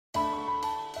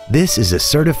This is a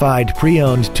certified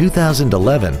pre-owned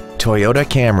 2011 Toyota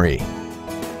Camry.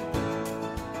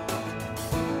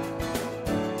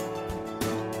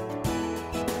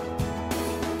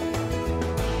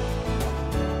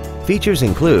 Features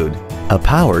include a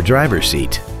power driver's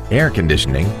seat, air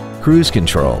conditioning, cruise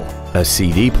control, a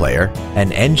CD player,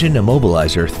 an engine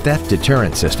immobilizer theft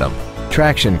deterrent system,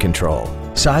 traction control,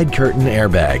 side curtain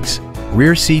airbags,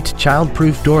 rear seat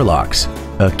child-proof door locks,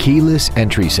 a keyless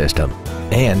entry system,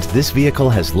 and this vehicle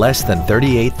has less than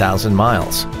 38,000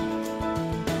 miles.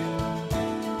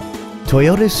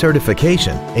 Toyota's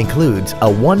certification includes a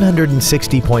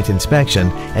 160-point inspection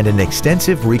and an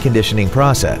extensive reconditioning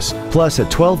process, plus a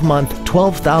 12-month,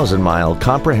 12,000-mile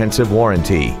comprehensive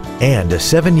warranty and a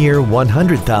 7-year,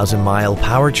 100,000-mile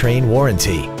powertrain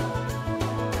warranty.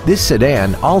 This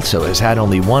sedan also has had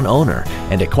only one owner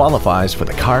and it qualifies for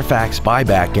the Carfax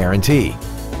buyback guarantee.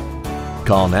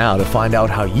 Call now to find out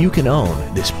how you can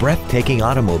own this breathtaking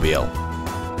automobile.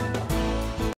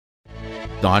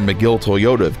 Don McGill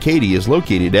Toyota of Katy is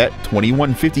located at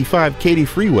 2155 Katy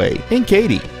Freeway in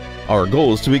Katy. Our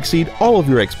goal is to exceed all of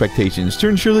your expectations to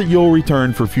ensure that you'll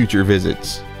return for future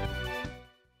visits.